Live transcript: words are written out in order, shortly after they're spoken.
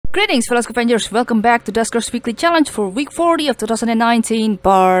Greetings, fellow scavengers. Welcome back to Duskers Weekly Challenge for week 40 of 2019,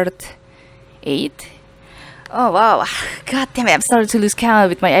 part 8. Oh wow, god damn it, I'm starting to lose count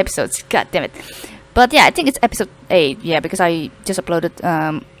with my episodes, god damn it. But yeah, I think it's episode 8, yeah, because I just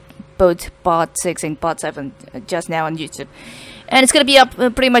uploaded both part 6 and part 7 just now on YouTube. And it's gonna be up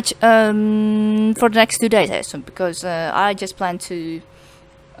pretty much for the next 2 days, I assume, because I just plan to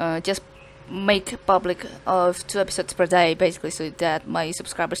just make public of 2 episodes per day, basically, so that my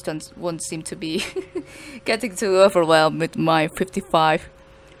subscribers won't seem to be getting too overwhelmed with my 55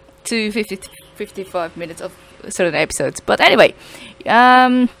 minutes of certain episodes. But anyway,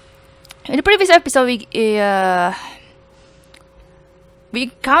 in the previous episode we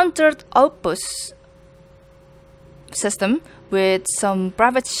encountered outpost system with some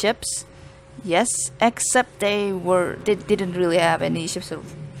private ships, yes, except they didn't really have any ships or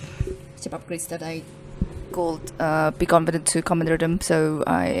ship upgrades that I could be confident to commander them, so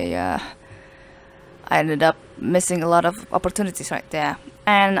I ended up missing a lot of opportunities right there.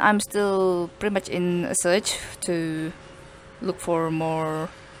 And I'm still pretty much in a search to look for more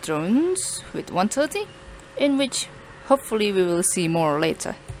drones with 130, in which hopefully we will see more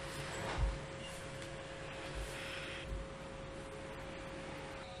later.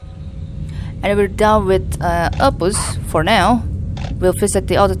 And we're done with outposts for now. We'll visit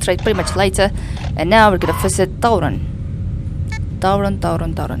the other trade pretty much later, and now we're gonna visit Tauron.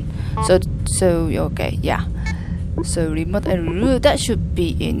 So okay, yeah. So remote and reroute, that should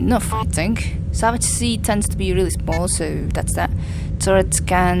be enough, I think. Salvage C tends to be really small, so that's that. Turret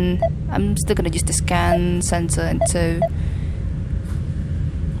scan, I'm still gonna use the scan sensor, and so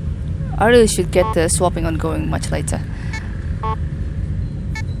I really should get the swapping on going much later.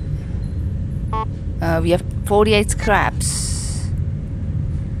 We have 48 scraps.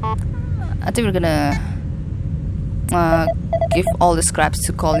 I think we're gonna give all the scraps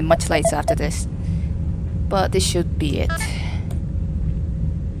to Colin much later after this, but this should be it.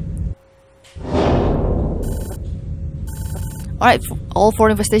 Alright, all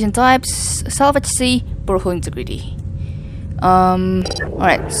 4 infestation types, Salvage C, poor integrity.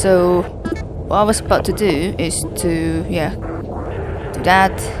 Alright, so what I was about to do is to, yeah, do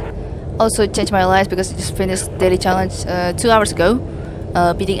that. Also change my lives because I just finished daily challenge 2 hours ago.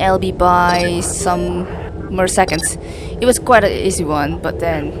 Beating LB by some more seconds. It was quite an easy one, but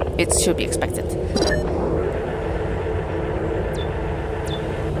then it should be expected.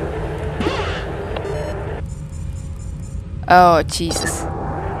 Oh, Jesus.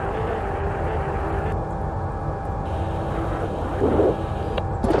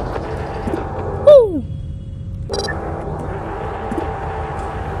 Woo!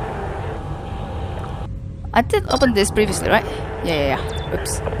 I did open this previously, right? Yeah.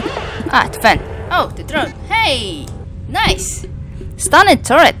 Oops. Ah, the fan. Oh, the drone. Hey! Nice! Stunned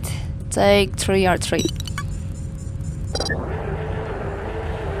turret. Take 3R3.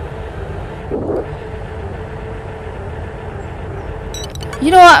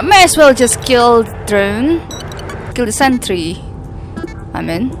 You know what? May as well just kill the drone. Kill the sentry. I'm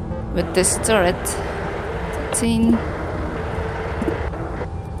in. With this turret. 13.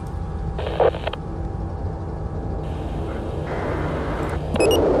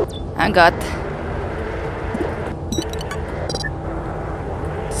 Thank God.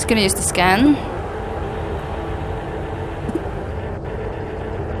 Just gonna use the scan.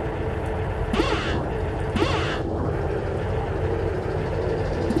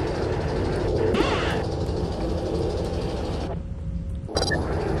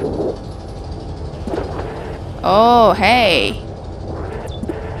 Oh, hey.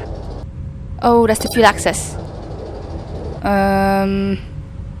 Oh, that's the field access.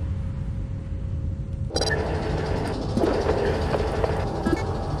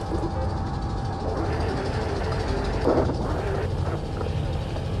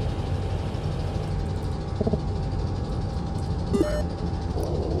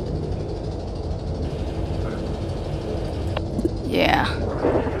 Yeah,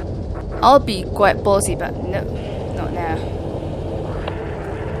 I'll be quite ballsy, but no, not now.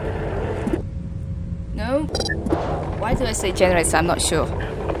 No? Why did I say generator? I'm not sure.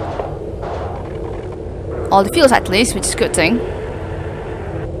 All the fuels at least, which is a good thing.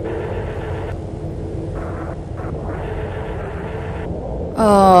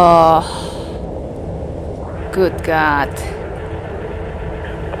 Oh, good God.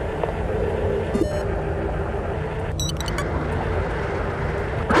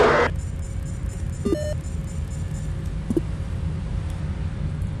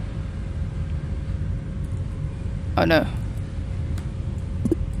 Oh no.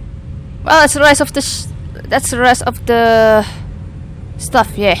 Well, that's the rest of the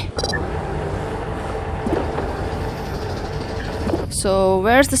stuff, yeah. So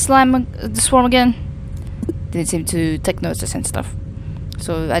where's the swarm again? Didn't seem to take notice and stuff.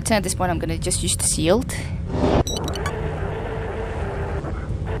 So I think at this point I'm gonna just use the shield.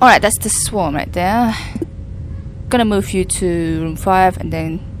 Alright, that's the swarm right there. Gonna move you to room 5 and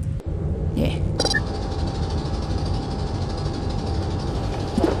then yeah.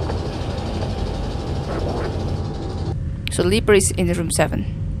 So Leaper is in room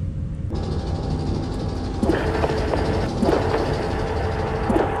 7.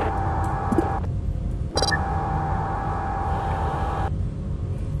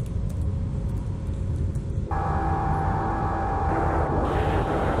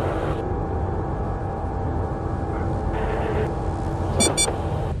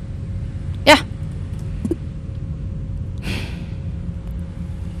 Yeah.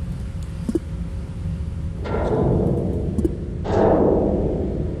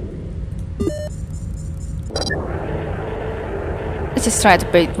 Let's just try to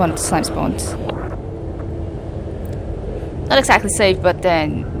bait one of the slime spawns. Not exactly safe, but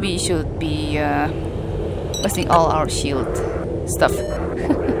then we should be wasting all our shield stuff.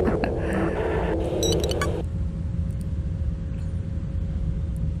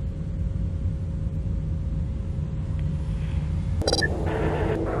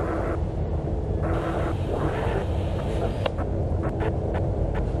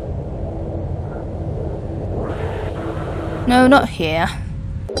 No, not here.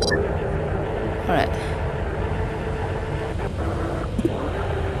 Alright.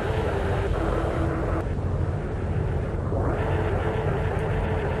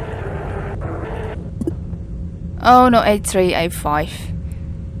 Oh no, A3, A5.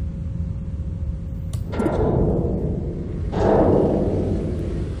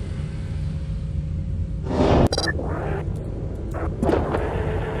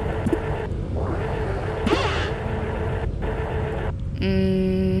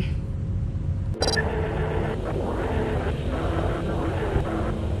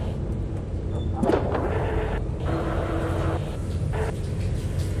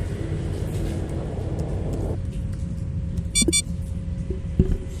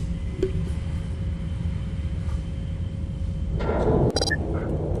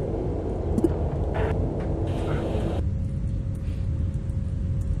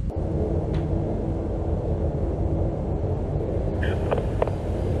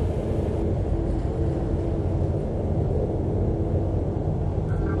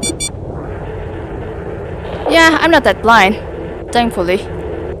 Yeah, I'm not that blind, thankfully.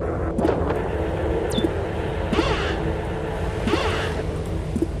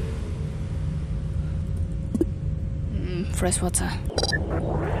 Fresh water.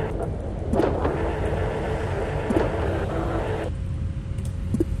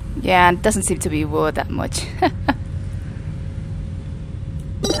 Yeah, it doesn't seem to be worth that much.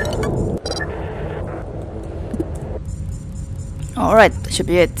 Alright, that should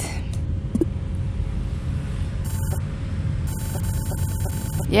be it.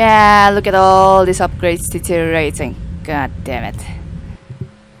 Yeah, look at all these upgrades deteriorating. God damn it.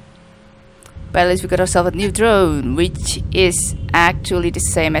 But at least we got ourselves a new drone, which is actually the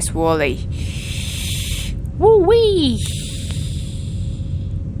same as Wally. Woo-wee!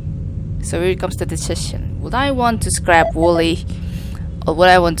 So here comes the decision. Would I want to scrap Wally, or would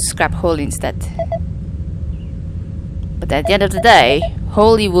I want to scrap Holy instead? But at the end of the day,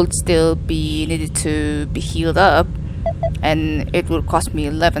 Holy would still be needed to be healed up, and it will cost me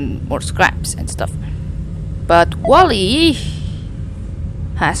 11 more scraps and stuff. But Wally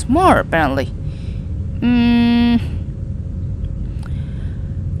has more apparently.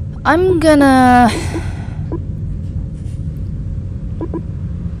 I'm gonna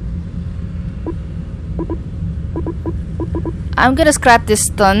scrap this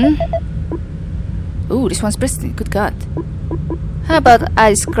stun. Ooh, this one's pristine, good god. How about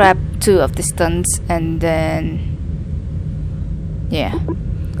I scrap 2 of the stuns and then yeah,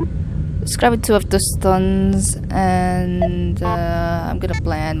 scrap 2 of the stuns, and I'm gonna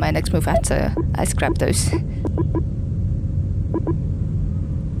plan my next move after I scrap those.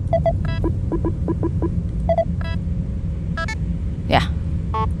 Yeah.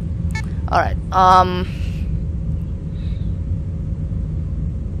 Alright,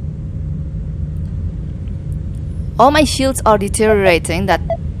 all my shields are deteriorating. That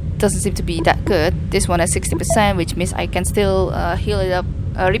doesn't seem to be that good. This one has 60%, which means I can still heal it up,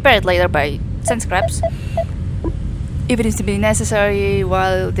 repair it later by 10 scraps if it is to be necessary.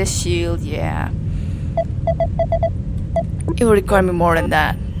 While this shield, yeah, it will require me more than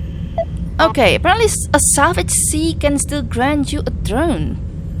that. Okay, apparently a Salvage C can still grant you a drone.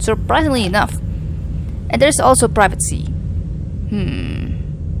 Surprisingly enough. And there's also Private C.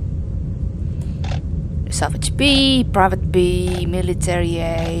 Salvage B, Private B, Military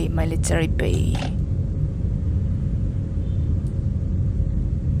A, Military B.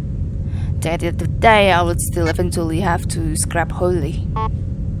 At the end of the day, I would still eventually have to scrap Holy.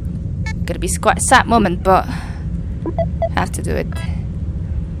 Gonna be quite a sad moment, but have to do it.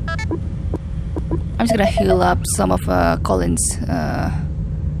 I'm just gonna heal up some of Colin's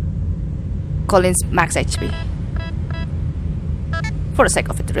max HP. For the sake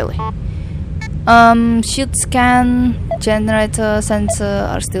of it, really. Shield scan, generator, sensor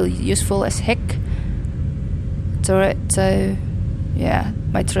are still useful as heck. Turret, so yeah,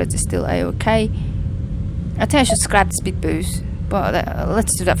 my turret is still a-okay. I think I should scrap the speed boost, but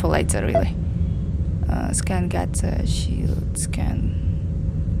let's do that for later, really. Scan, get shield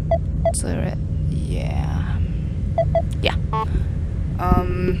scan, turret, yeah.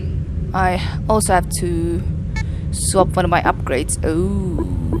 I also have to swap one of my upgrades. Oh,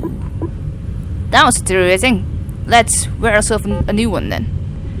 that was deteriorating. Let's wear ourselves a new one then.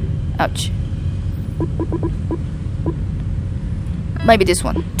 Ouch. Maybe this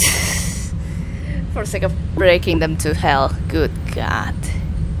one. For the sake of breaking them to hell. Good God.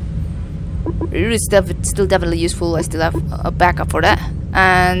 It's still definitely useful. I still have a backup for that.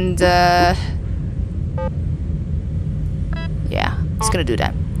 And yeah, it's gonna do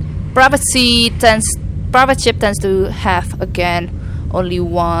that. Private ship tends to have again only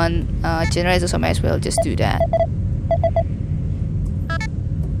one generator, so I might as well just do that.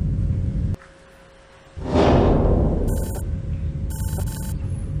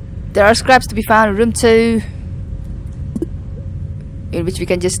 There are scraps to be found in room 2, in which we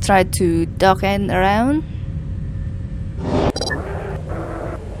can just try to dock in around.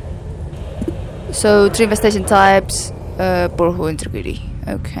 So 3 infestation types, borehole integrity.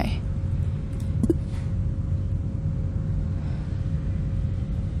 Okay.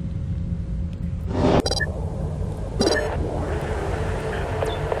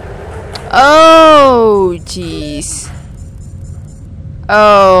 Oh, jeez.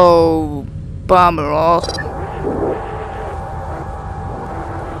 Oh, bummer.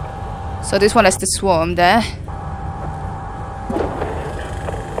 So this one has the swarm there.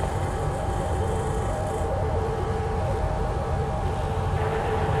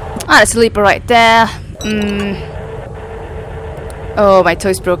 Ah, there's a leaper right there. Oh, my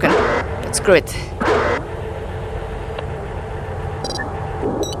toe's broken. But screw it.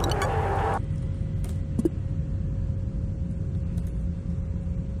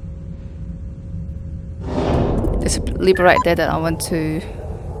 There's a leaper right there that I want to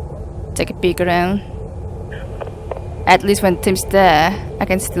take a peek around. At least when Tim's there, I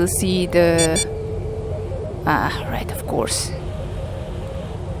can still see the... Ah, right, of course.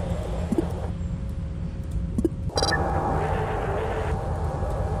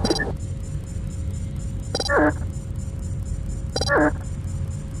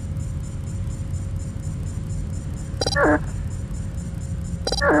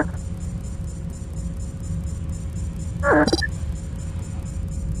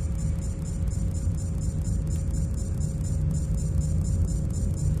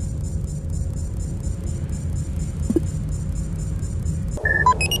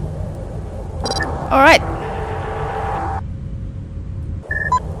 All right.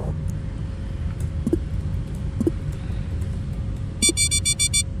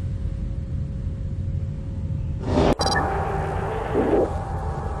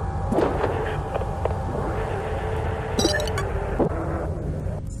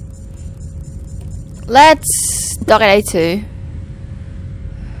 Let's dock at A2.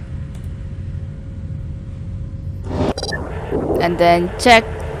 And then check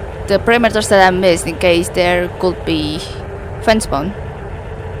the perimeters that I missed in case there could be fence spawn.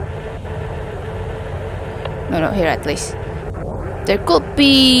 No, here at least. There could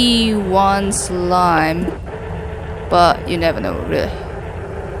be one slime, but you never know, really.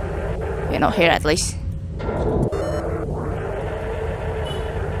 You know, here at least.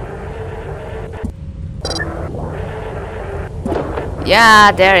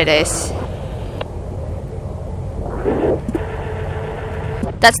 Yeah, there it is.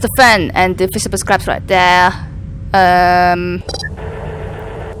 That's the fan and the visible scraps right there.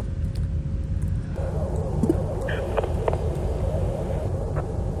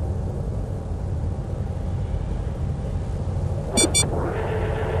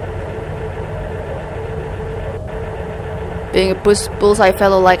 Being a bullseye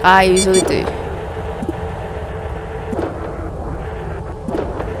fellow like I usually do.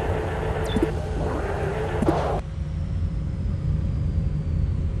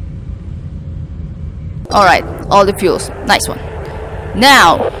 Alright, all the fuels. Nice one.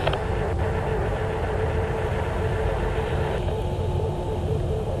 Now!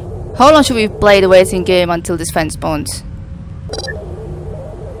 How long should we play the waiting game until this fence spawns?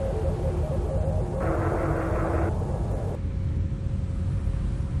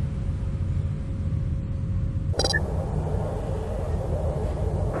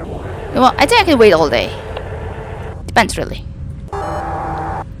 Well, I think I can wait all day. Depends, really.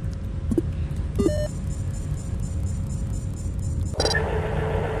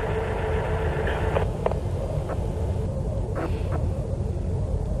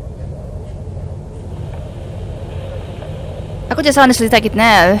 I could just honestly take it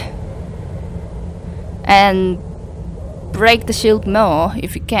now and break the shield more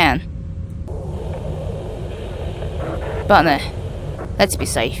if we can. But no, let's be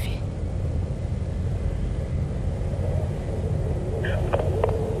safe.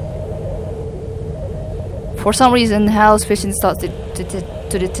 For some reason, Hal's vision starts to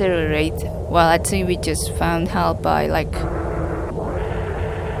deteriorate. Well, I think we just found Hal by like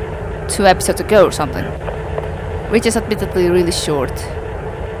 2 episodes ago or something. Which is admittedly really short.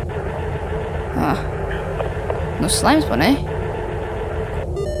 No slime spawn, eh?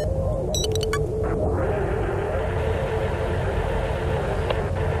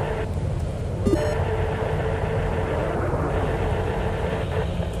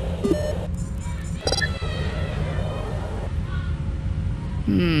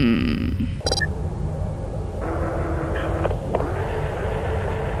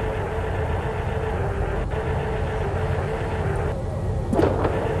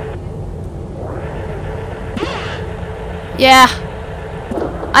 Yeah,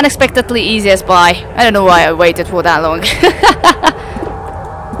 unexpectedly easy as by. I don't know why I waited for that long.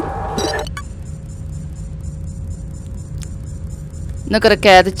 Not gonna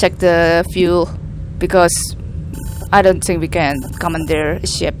care to check the fuel because I don't think we can commandeer a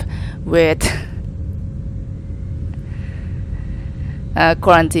ship with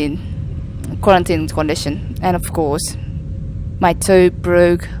quarantine condition. And of course, my tow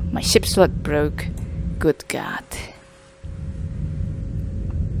broke, my ship slot broke. Good God.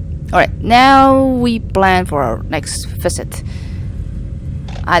 Alright, now we plan for our next visit.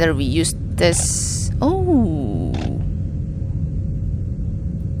 Either we use this... Oh!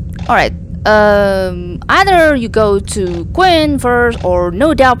 Alright, either you go to Quinn first or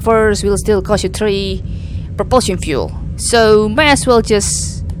No Doubt first will still cost you 3 propulsion fuel. So, might as well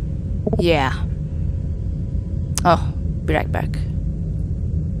just... Yeah. Oh, be right back.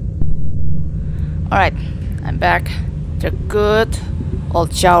 Alright, I'm back. They're good.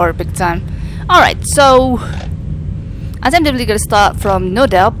 Old shower, big time. Alright, so I'm definitely gonna start from No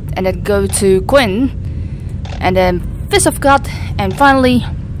Doubt and then go to Quinn and then Fist of God and finally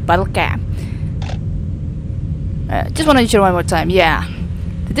Bottlecap. Just wanna ensure one more time, yeah.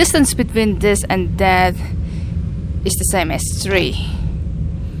 The distance between this and that is the same as 3.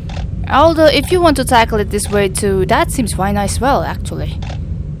 Although if you want to tackle it this way too, that seems fine as well actually.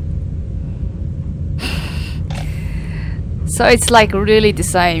 So it's like really the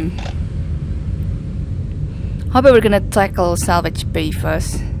same. How about we're gonna tackle Salvage B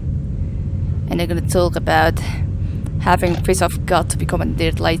first, and they're gonna talk about having Fist of God to be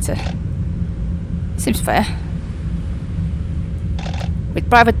commandeered later. Seems fair. With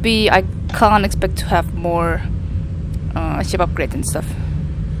Private B, I can't expect to have more ship upgrade and stuff.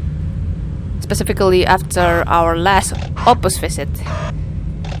 Specifically after our last outpost visit. So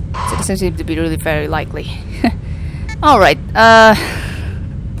it doesn't seem to be really very likely. Alright,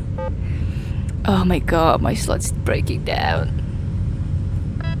 oh my god, my slot's breaking down.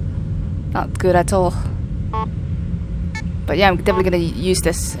 Not good at all. But yeah, I'm definitely gonna use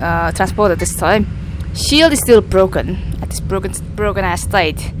this transporter this time. Shield is still broken at this broken ass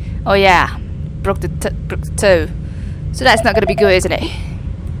state. Oh yeah, broke the toe. So that's not gonna be good, isn't it?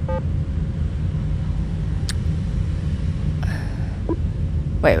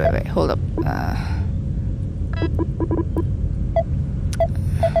 Wait, hold up.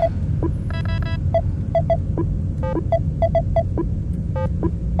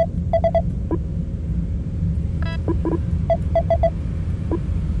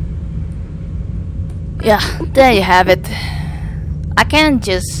 Yeah, there you have it. I can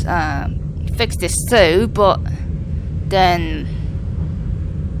just fix this too, but then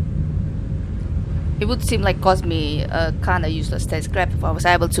it would seem like cost me a kinda useless test scrap if I was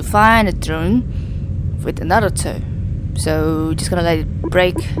able to find a drone with another toe. So just gonna let it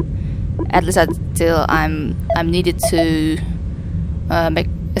break at least until I'm needed to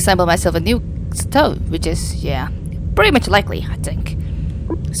assemble myself a new toe, which is, yeah, pretty much likely, I think.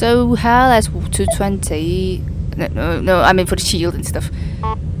 So hell has 220. No, I mean for the shield and stuff.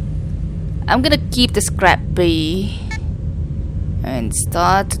 I'm gonna keep the scrap B and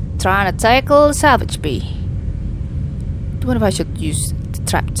start trying to tackle Salvage B. I wonder if I should use the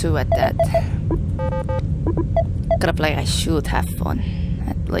trap 2 at that. Kind of like I should have fun,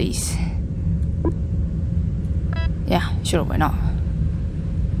 at least. Yeah, sure, why not?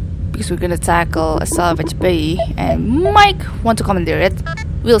 Because we're gonna tackle a Salvage B and might want to commandeer it.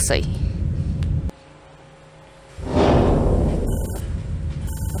 We'll see.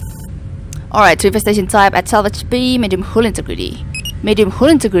 Alright, 3 infestation type at Salvage B, medium hull integrity. Medium hull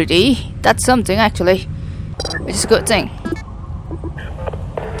integrity? That's something actually. Which is a good thing.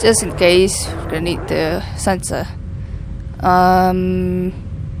 Just in case, we're gonna need the sensor. I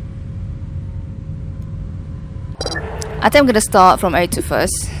think I'm gonna start from A2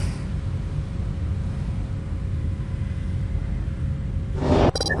 first.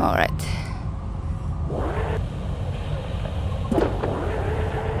 Alright.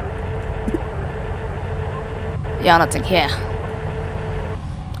 Yeah, nothing here.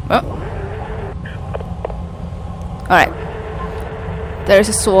 Oh. Alright. There's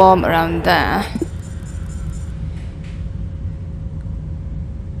a swarm around there.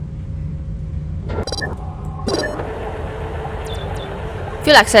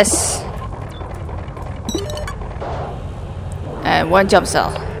 Field access. And 1 jump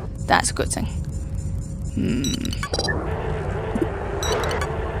cell. That's a good thing.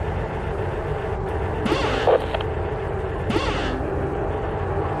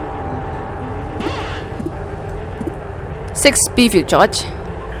 Six B field charge.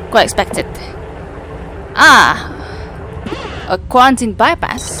 Quite expected. Ah! A quarantine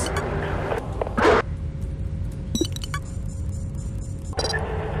bypass.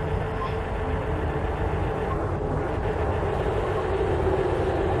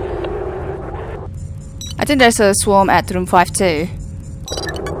 I think there's a swarm at room 5 too.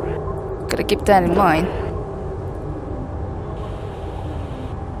 Gotta keep that in mind.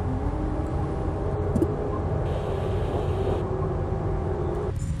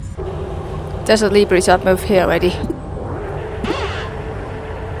 There's a Libra shot move here already.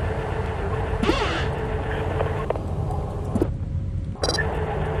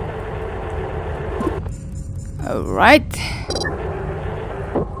 Alright.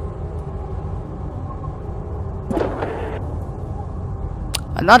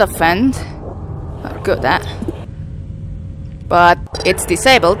 Another fend. Not good that. But it's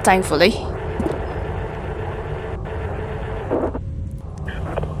disabled, thankfully.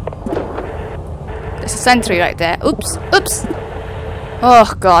 There's a sentry right there. Oops, oops.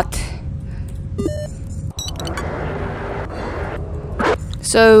 Oh god.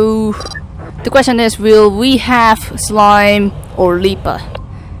 So the question is, will we have slime or leaper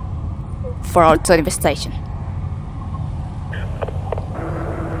for our third infestation?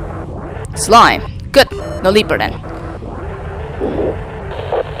 Slime. Good. No leaper then.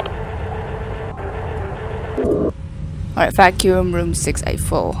 Alright, vacuum room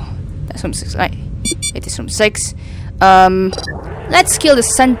 6A4. That's room 6, right? It is room 6. Let's kill the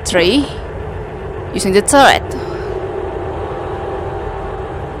sentry using the turret.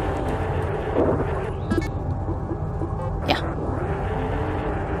 Yeah.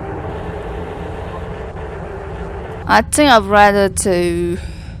 I think I'd rather to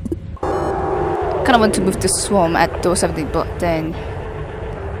kind of want to move the swarm at door 17, but then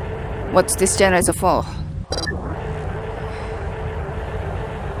what's this generator for?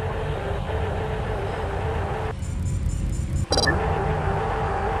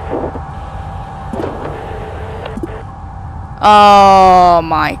 Oh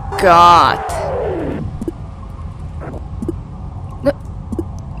my god. No.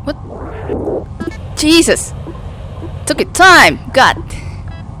 What? Jesus. Took it time. God.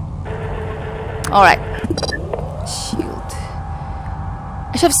 Alright. Shield.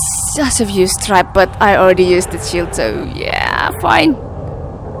 I should have used trap, but I already used the shield, so yeah, fine.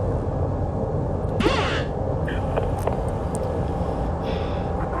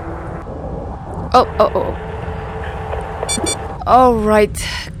 Oh. Alright.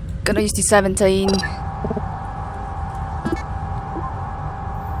 Gonna use the 17.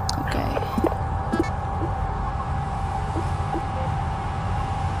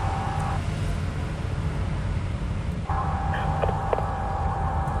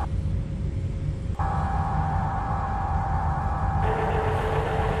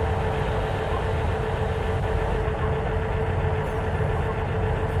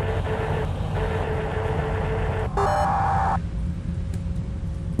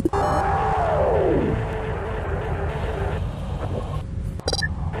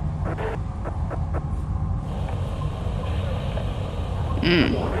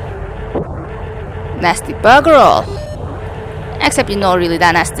 Nasty bugger all. Except you're not really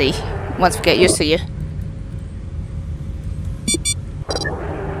that nasty once we get used to you.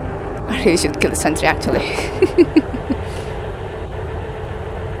 I really should kill the sentry actually.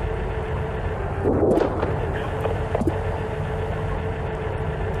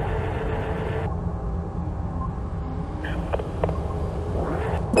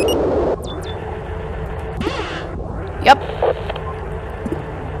 Yep.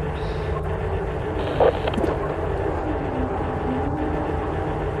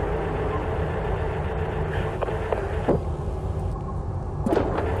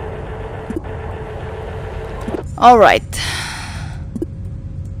 All right.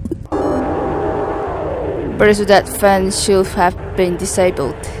 Pretty sure that fan should have been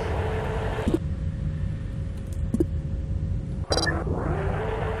disabled.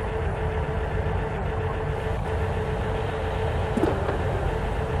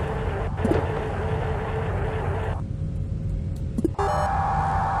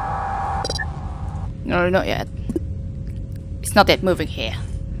 No, not yet. It's not yet moving here.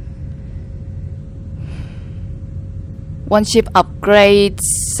 One ship upgrade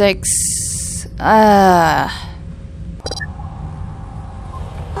 6.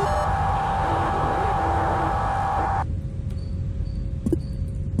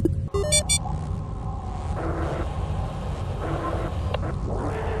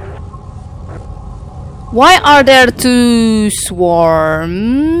 Why are there 2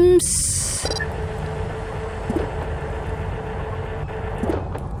 swarms?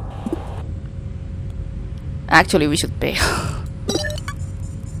 Actually, we should pay.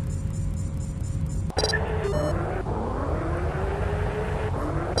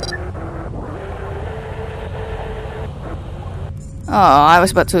 Oh, I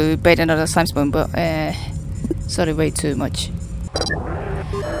was about to bait another slime spawn, but sorry, way too much.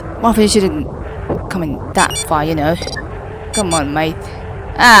 Well, you shouldn't come in that far, you know. Come on, mate.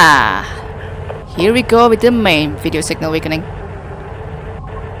 Ah, here we go with the main video signal weakening.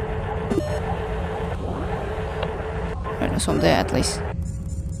 From there at least.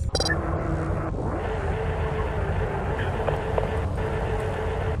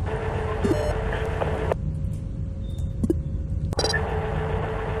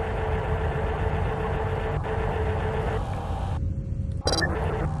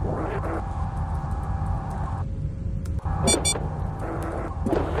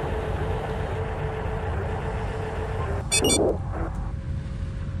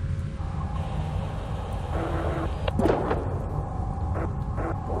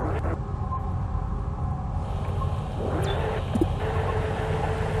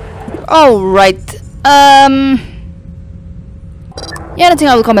 All right. Yeah, I don't think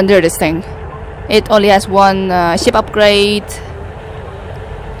I will commandeer this thing. It only has 1 ship upgrade,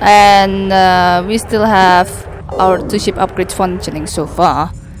 and we still have our 2 ship upgrades functioning so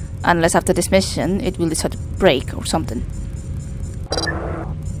far. Unless after this mission, it will decide to break or something.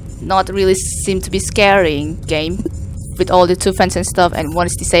 Not really seem to be scary game with all the 2 fans and stuff, and 1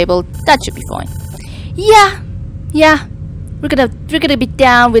 is disabled. That should be fine. Yeah. We're gonna be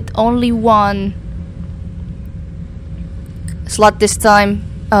down with only 1 slot this time.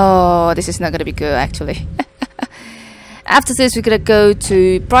 Oh, this is not gonna be good actually. After this, we're gonna go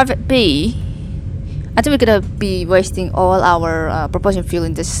to Private B. I think we're gonna be wasting all our propulsion fuel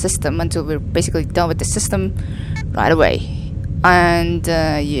in this system until we're basically done with the system right away. And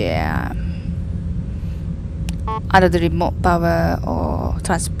yeah, either the remote power or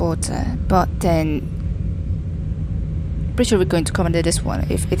transporter, but then pretty sure we're going to commander this one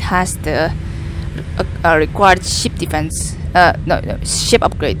if it has the required ship defense. No, ship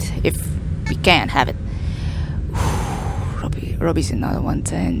upgrade if we can have it. Robbie's another one.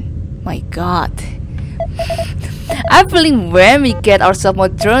 Then my God, I'm feeling when we get ourselves more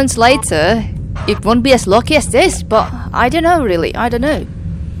drones later, it won't be as lucky as this. But I don't know, really. I don't know.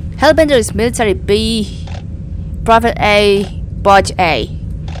 Hellbender is military B, private A, Bodge A.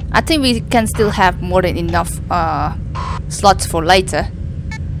 I think we can still have more than enough slots for later.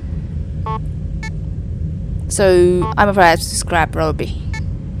 So I'm afraid I have to scrap Robbie.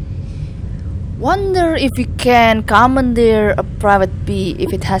 Wonder if we can commandeer a private B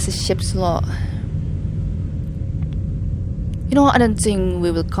if it has a ship slot. You know what, I don't think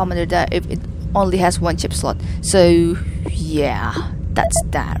we will commandeer that if it only has 1 ship slot. So yeah, that's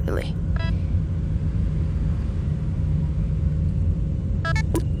that really.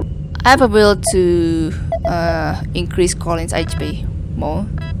 I have a will to increase Colin's HP more,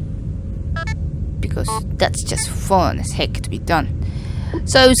 because that's just fun as heck to be done.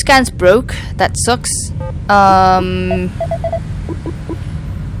 So scans broke, that sucks.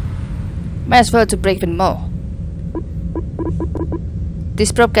 Might as well to break even more.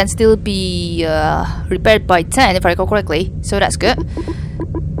 This probe can still be repaired by 10 if I recall correctly, so that's good.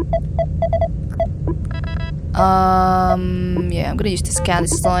 Yeah, I'm gonna use the scan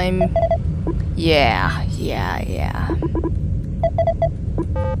this time. Yeah.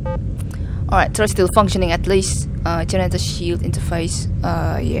 Alright, Taro still functioning at least. Generator shield interface.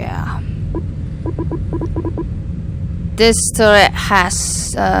 Yeah. This turret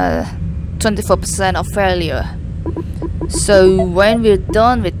has 24% of failure. So when we're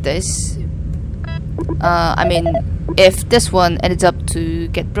done with this, I mean, if this one ended up to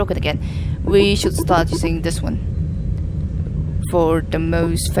get broken again, we should start using this one for the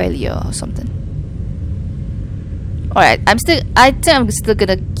most failure or something. Alright, I think I'm still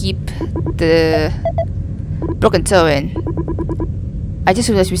gonna keep the broken toe in. I just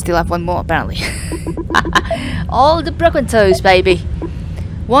realized we still have one more apparently. All the broken toes, baby.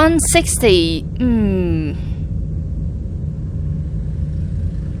 160.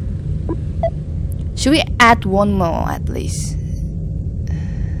 Should we add one more at least?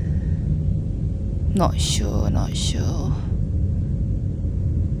 Not sure.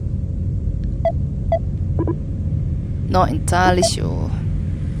 Not entirely sure.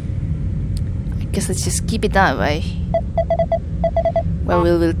 I guess let's just keep it that way. When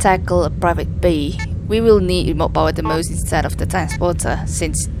we will tackle a private B, we will need remote power the most instead of the transporter,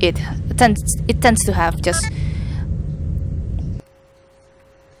 since it tends to have just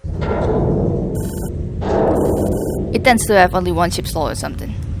only one ship slot or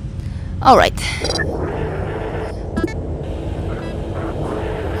something. Alright.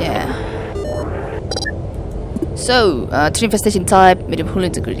 Yeah. So, 3 infestation type, medium hull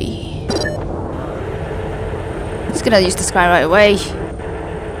integrity. Just gonna use the scan right away.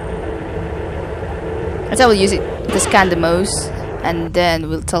 I will use it to scan the most, and then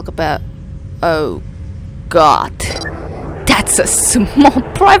we'll talk about. Oh God, that's a small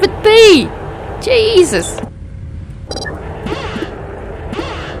private B. Jesus.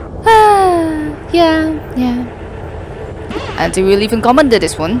 Yeah. And we will even commander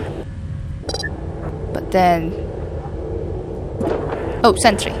this one. But then, oh,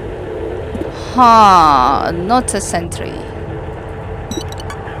 sentry. Not a sentry.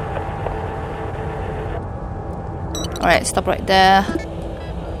 Alright, stop right there.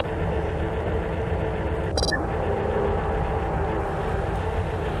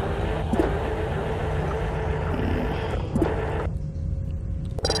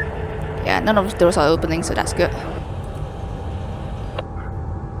 Yeah, none of the doors are opening, so that's good.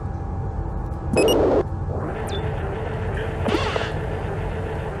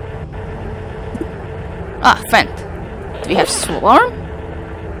 Ah, friend. Do we have swarm?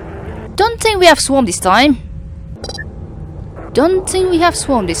 Don't think we have swarm this time.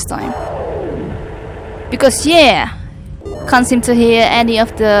 Because yeah, can't seem to hear any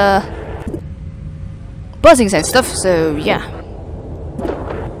of the buzzings and stuff, so yeah.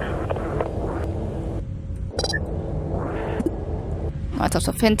 Items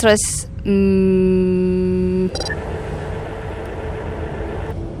of interest. You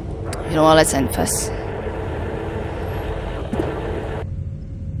know what, let's end first.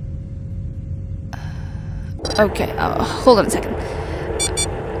 Okay, hold on a second.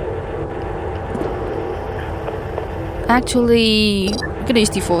 Actually, I'm gonna use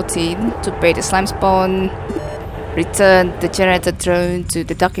D14 to bait the slime spawn, return the generator drone to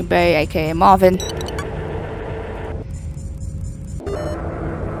the docking bay, aka Marvin.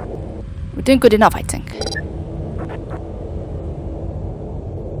 We're doing good enough, I think.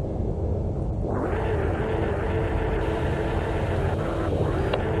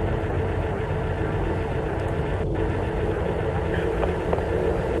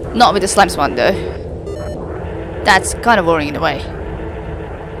 Not with the slime spawn though. That's kind of worrying in a way.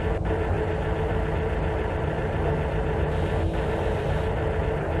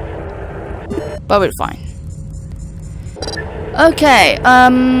 But we're fine. Okay,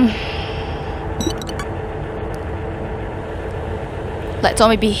 let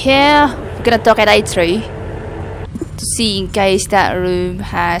Tommy be here. We're gonna dock at A3 to see in case that room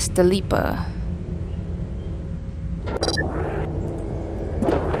has the leaper.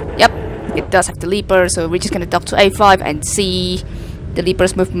 Yep, it does have the leaper, so we're just gonna dock to A5 and see the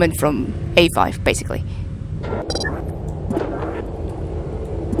leaper's movement from A5, basically.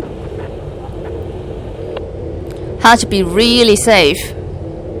 How should be really safe.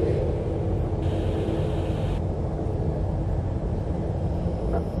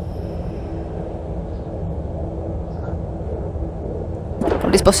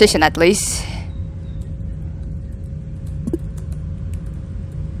 From this position at least.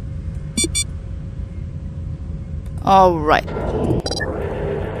 Alright.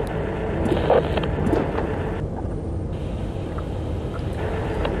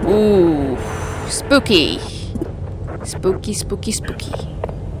 Ooh, spooky. Spooky, spooky, spooky.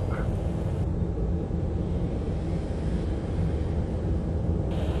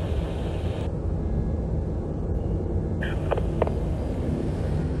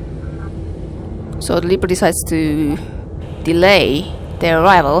 So the Leaper decides to delay their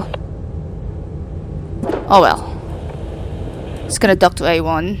arrival. Oh well. It's gonna dock to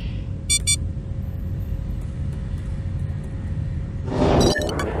A1.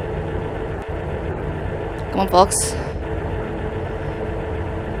 Come on, folks.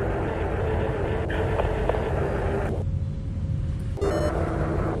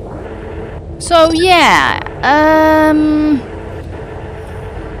 So yeah,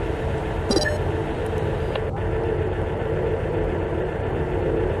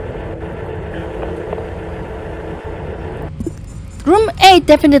 Room 8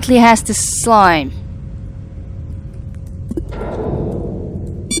 definitely has the slime.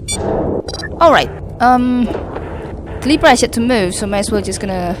 Alright, the Leaper has yet to move, so might as well just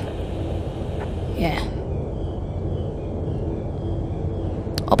gonna... yeah.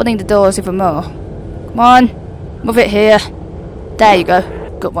 Opening the doors even more. Come on, move it here. There you go,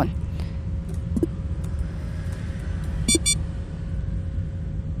 good one.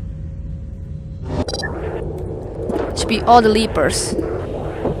 Should be all the Leapers.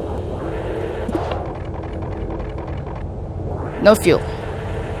 No fuel.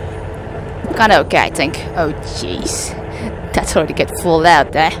 Kinda okay, I think. Oh jeez. That's already get full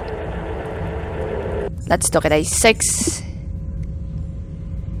out there. Let's dock at A6.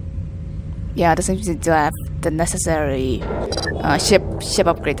 Yeah, doesn't seem to have the necessary ship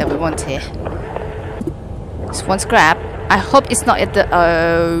upgrade that we want here. It's one scrap. I hope it's not at the...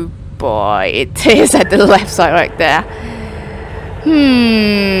 oh boy, it is at the left side right there.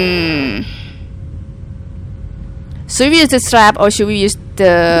 Should we use the trap or should we use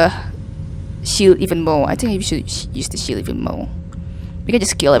the shield even more? I think we should use the shield even more. We can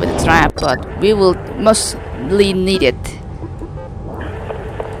just kill it with the trap, but we will mostly need it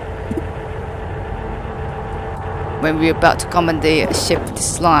when we're about to commandeer a ship with the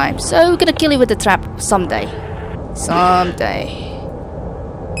slime. So we're gonna kill it with the trap someday. Someday.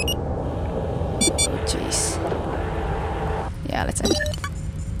 Oh jeez. Yeah, let's end it.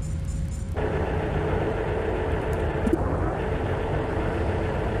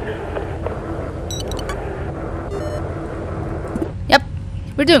 Yep,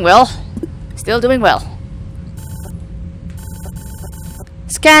 we're doing well. Still doing well.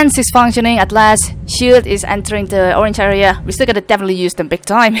 Scans is functioning at last. Shield is entering the orange area. We're still gonna definitely use them big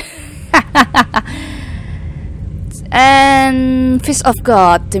time. And Fist of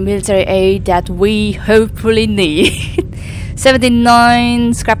God, the military aid that we hopefully need.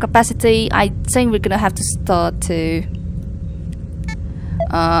 79 scrap capacity. I think we're gonna have to start to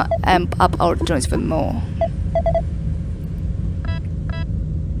amp up our drones for more.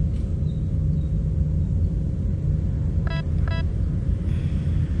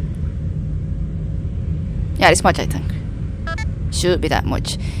 Yeah, this much I think. Should be that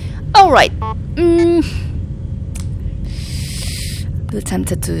much. Alright. A little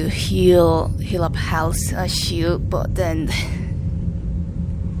tempted to heal up Hal's shield, but then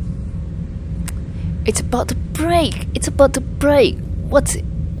it's about to break. It's about to break. What's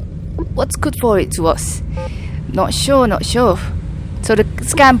good for it to us? Not sure, not sure. So the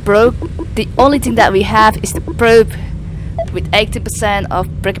scan broke. The only thing that we have is the probe with 80%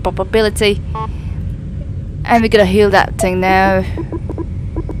 of break probability, and we're gonna heal that thing now.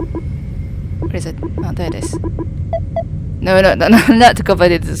 Where is it? Oh, there it is. No, not to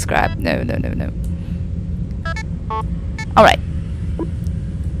convert it to scrap. No. Alright.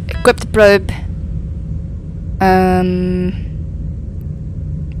 Equip the probe.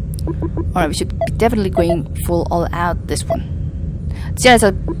 Alright, we should be definitely going full all out this one. The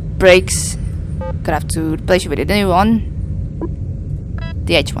generator breaks. Gonna have to replace it with a new one.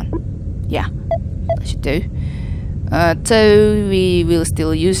 The H one. Yeah, that should do. So we will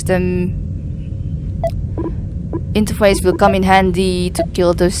still use them. Interface will come in handy to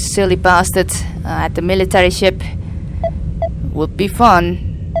kill those silly bastards at the military ship. Would be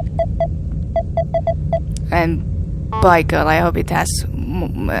fun. And by God, I hope it has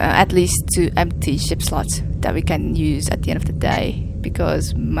at least 2 empty ship slots that we can use at the end of the day.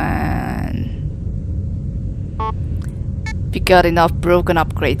 Because, man, we got enough broken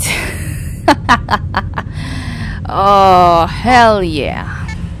upgrades. Oh, hell yeah.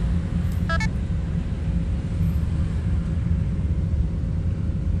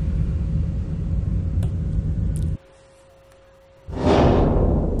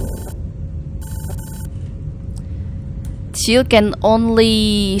 shield can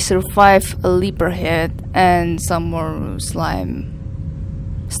only survive a leaper hit and some more slime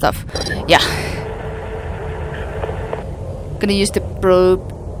stuff. Yeah. Gonna use the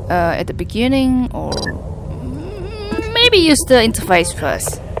probe at the beginning, or maybe use the interface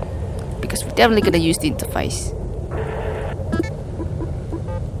first, because we're definitely gonna use the interface.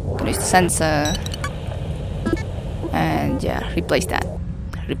 Gonna use the sensor, and yeah, replace that.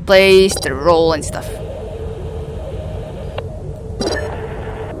 Replace the roll and stuff.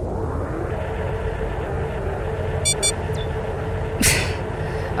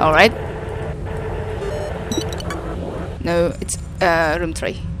 Alright. No, it's room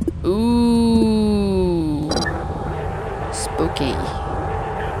 3. Ooh. Spooky.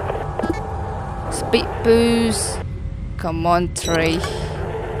 Speed boost. Come on, 3.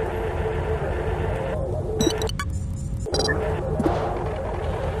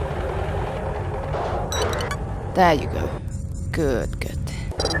 There you go. Good, good.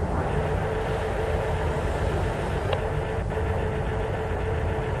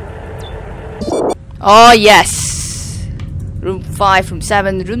 Oh yes! Room 5, room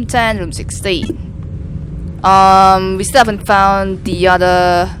 7, room 10, room 16. We still haven't found the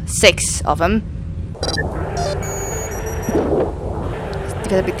other 6 of them.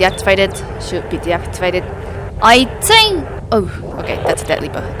 Gonna be deactivated. Should be deactivated. I think. Oh, okay, that's a dead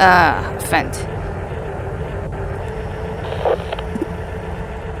leaper. Vent.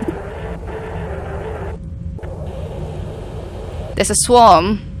 There's a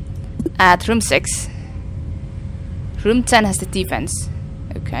swarm at room 6. Room 10 has the defense.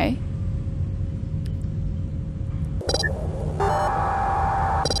 Okay.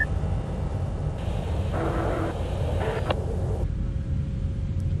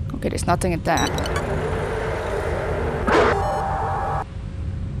 Okay, there's nothing at that.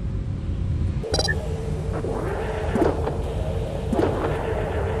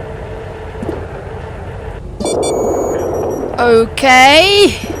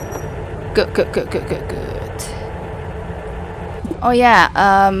 Okay. Good, good, good, good, good, good. Oh yeah,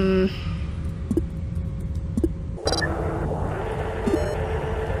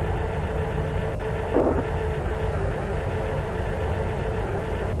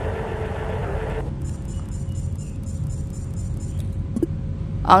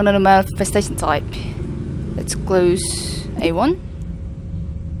 unknown manifestation type. Let's close A1.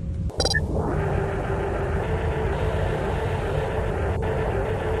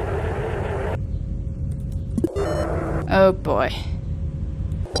 Oh boy.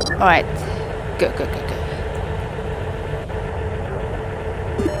 Alright. Good, good, good, good.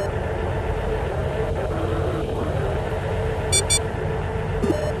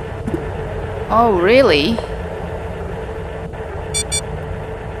 Oh, really?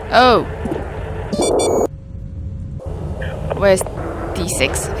 Oh. Where's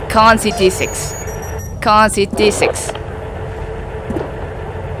D6? Can't see D6. Can't see D6.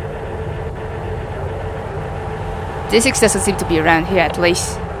 D6 doesn't seem to be around here at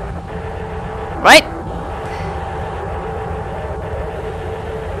least. Right?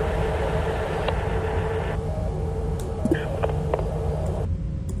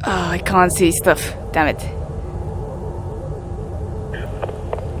 Oh, I can't see stuff. Damn it.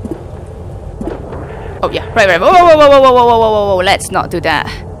 Oh yeah, right, right. Whoa, whoa, whoa, whoa, whoa, whoa, whoa, whoa, whoa. Let's not do that.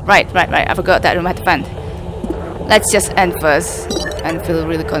 Right, right, right. I forgot that room had the fan. Let's just end first and feel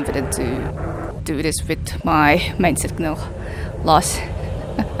really confident to do this with my main signal loss.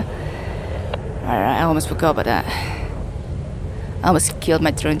 Alright, I almost forgot about that. I almost killed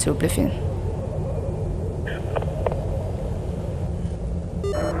my drone to oblivion.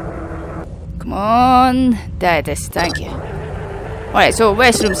 Come on. There it is, thank you. Alright, so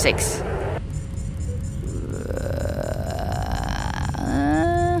where's room 6?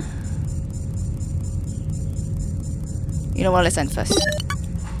 You know what, let's end first.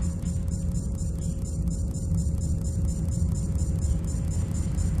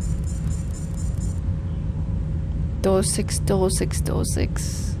 Door 6, door 6, door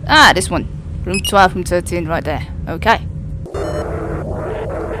 6. Ah, this one. Room 12, room 13, right there. Okay.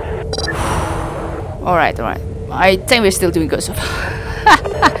 Alright, alright. I think we're still doing good so far.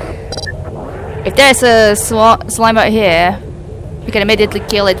 If there's a slime out here, we can immediately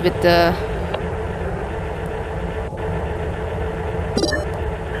kill it with the...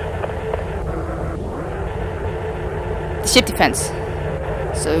 ship defense.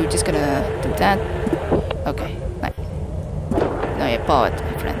 So just gonna do that. Okay. No, you're powered,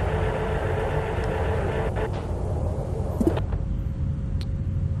 my friend.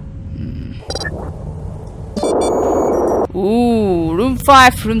 Ooh, room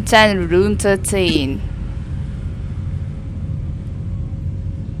 5, room 10, room 13.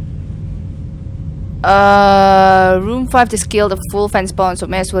 Room 5 just killed a full fence spawn, so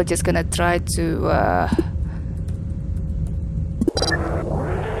may as well just gonna try to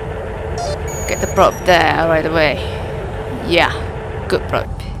get the prop there right away. Yeah, good prop.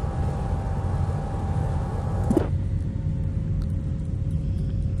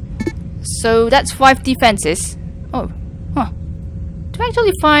 So that's 5 defenses. Oh, huh. Do I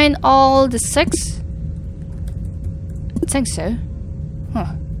actually find all the 6? I think so.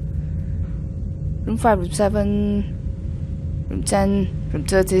 Huh. Room 5, room 7, room 10, room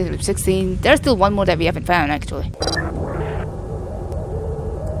 13, room 16. There's still one more that we haven't found actually.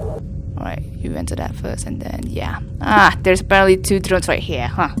 Alright, you enter that first and then, yeah. Ah, there's apparently 2 drones right here,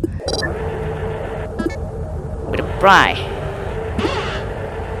 huh? With a pry.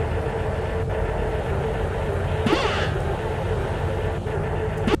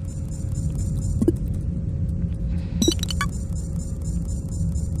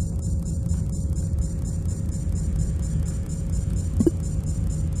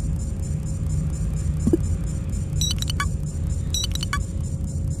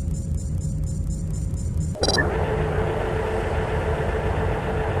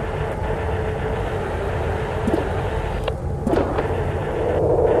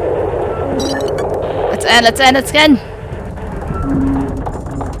 Let's end.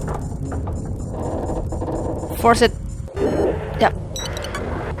 Force it. Yep.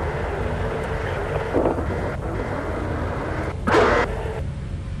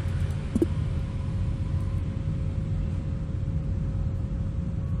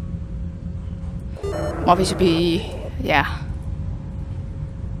 Mobby should be, yeah.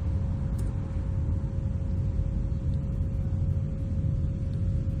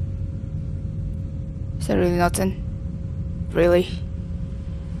 Is there really nothing? Really?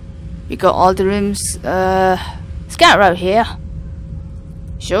 We got all the rooms scattered around here.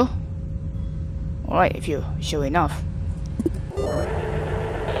 Sure? Alright, if you're sure enough.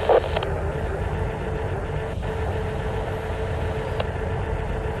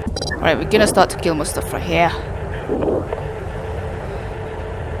 Alright, we're gonna start to kill more stuff right here.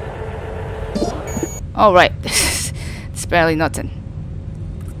 Alright, it's barely nothing.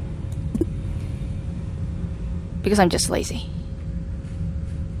 Because I'm just lazy.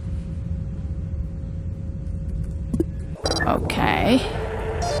 Okay.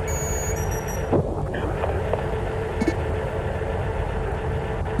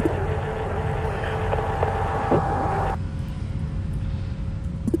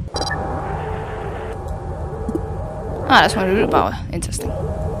 Ah, that's my root power. Interesting.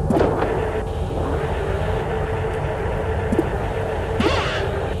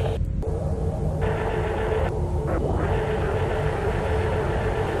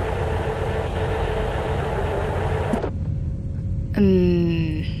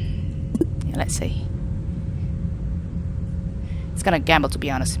 Yeah, let's see. It's gonna gamble, to be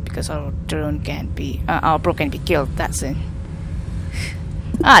honest, because our drone can't be, our bro can be killed that soon.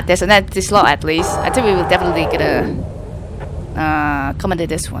 Ah, there's an empty slot at least. I think we will definitely get a commander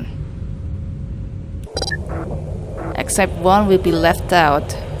this one. Except one will be left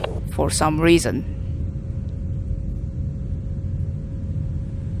out for some reason.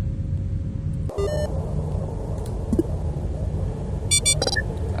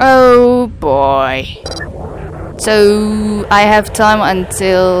 Oh boy. So I have time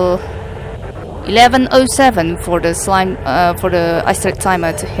until 11:07 for the slime for the ice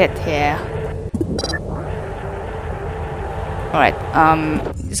timer to hit here. Alright,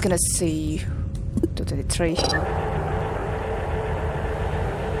 just gonna see 223.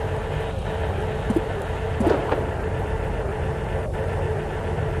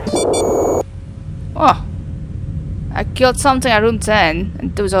 Oh, I killed something at room 10,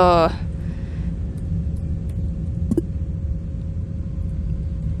 and those are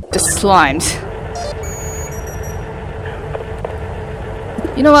the slimes.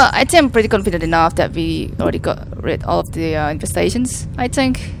 You know what? I think I'm pretty confident enough that we already got rid of the infestations. I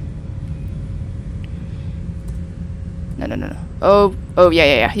think. No. Oh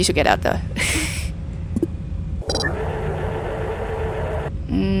yeah. You should get out there.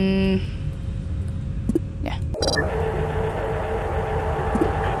 Yeah.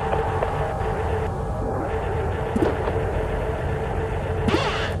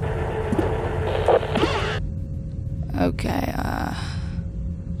 Okay.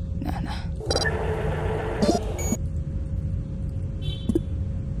 No.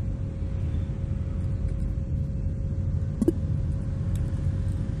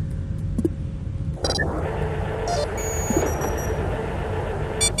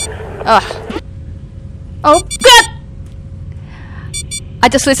 Oh God! I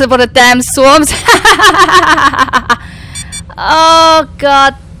just listened for the damn swarms. Oh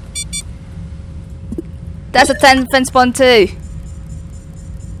god. That's a 10 fence spawn too.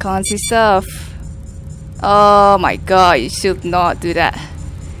 Can't see stuff. Oh my god, you should not do that.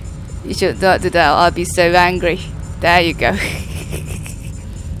 You should not do that, I'll be so angry. There you go.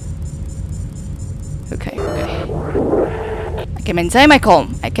 Okay. I can maintain my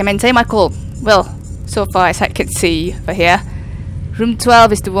calm. Well, so far as I can see over here. Room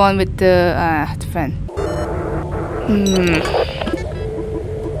 12 is the one with the fan.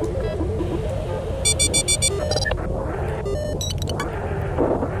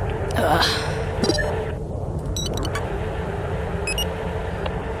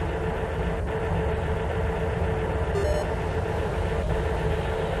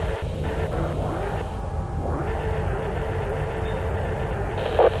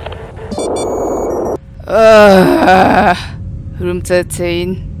 Room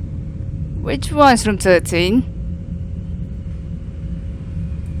 13. Which one's room 13?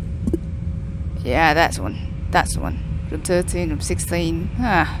 Yeah, that's one. That's the one. Room 13, room 16.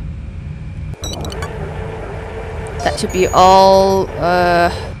 That should be all.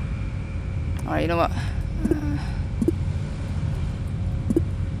 Alright, you know what?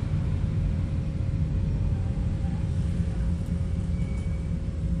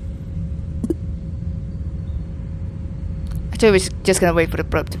 We're just gonna wait for the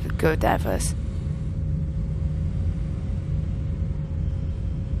probe to go there first.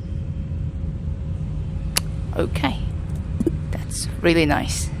 Okay, that's really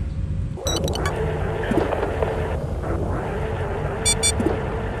nice.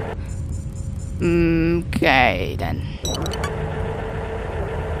 Okay then.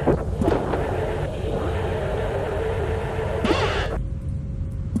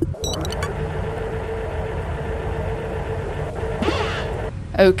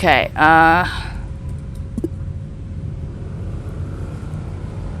 Okay,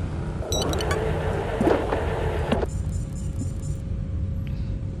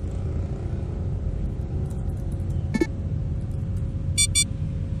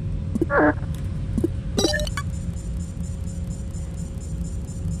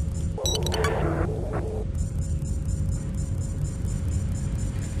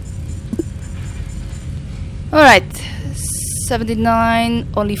 alright. 79,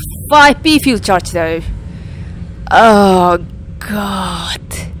 only 5 B fuel charge though. Oh god,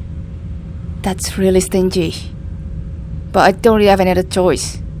 that's really stingy. But I don't really have any other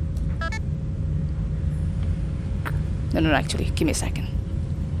choice. No, actually, give me a second.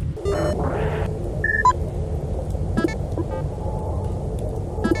 Oh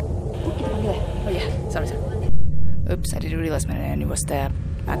yeah, sorry. Oops, I didn't realize my enemy was there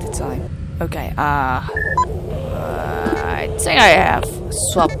at the time. Okay, I think I have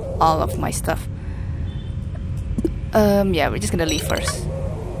swapped all of my stuff. Yeah, we're just gonna leave first.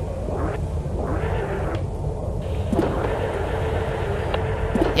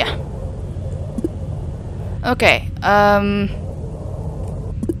 Yeah. Okay,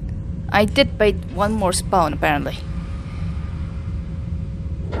 I did bait one more spawn apparently.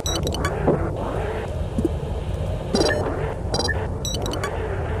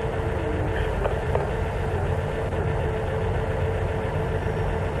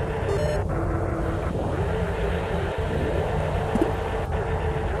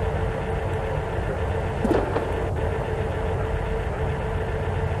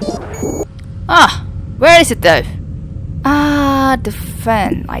 Ah, where is it though? Ah, the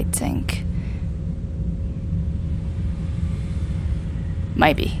fan, I think.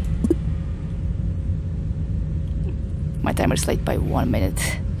 Maybe. My timer is late by 1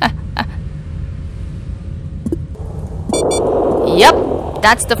 minute. Yep,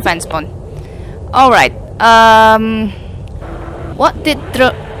 that's the fan spawn. Alright, what did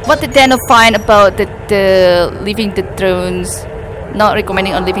Dano find about the leaving the drones? Not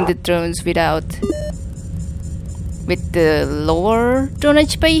recommending on leaving the drones with the lower drone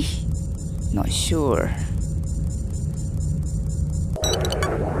HP? Not sure.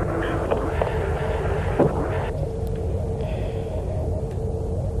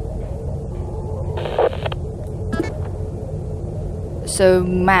 So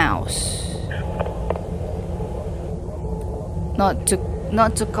mouse. Not to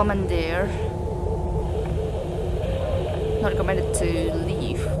commandeer. Not recommended to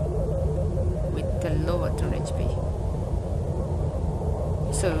leave with the lower drone HP.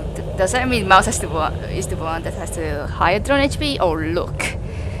 So does that mean mouse is the one that has the higher drone HP? Oh look,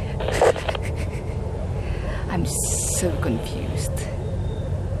 I'm so confused.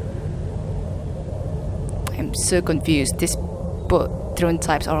 drone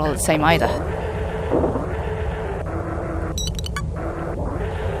types are all the same either.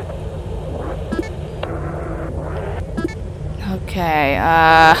 Okay,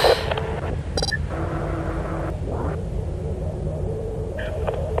 I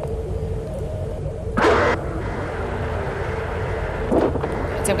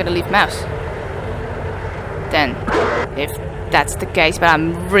think I'm gonna leave mouse. Then, if that's the case, but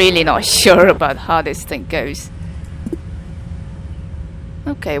I'm really not sure about how this thing goes.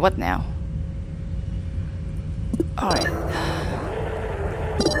 Okay, what now? Alright.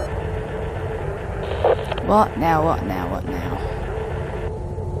 What now, what now, what now?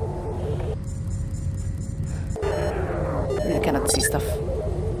 I cannot see stuff.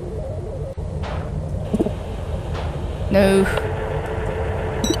 No.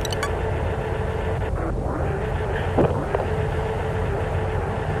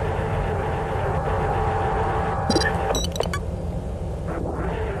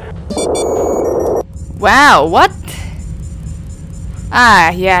 Wow, what? Ah,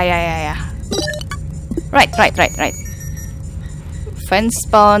 yeah. Right. Fence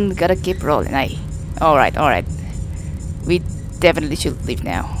spawn, gotta keep rolling, aye. Alright. We definitely should leave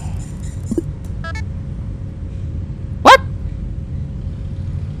now. What?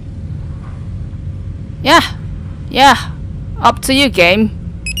 Yeah. Up to you, game.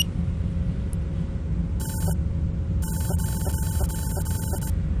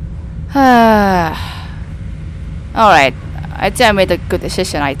 Alright, I think I made a good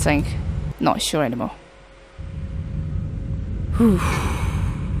decision, I think. Not sure anymore. Whew.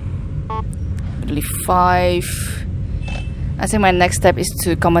 Only 5. I think my next step is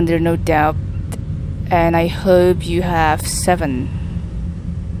to commandeer, no doubt. And I hope you have 7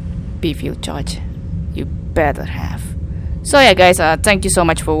 B fuel charge. You better have. So yeah guys, thank you so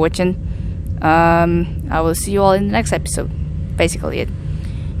much for watching. I will see you all in the next episode. Basically it.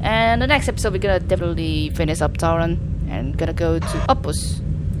 And the next episode we're gonna definitely finish up Tauron and gonna go to outpost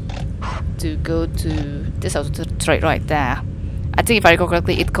to go to this house to trade right there. I think if I recall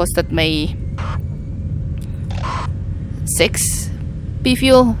correctly it costed me 6 B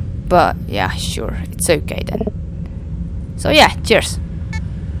fuel, but yeah, sure, it's okay then. So yeah, cheers.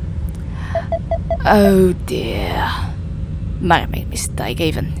 Oh dear, might have made a mistake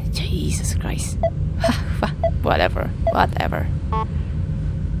even. Jesus Christ. Whatever.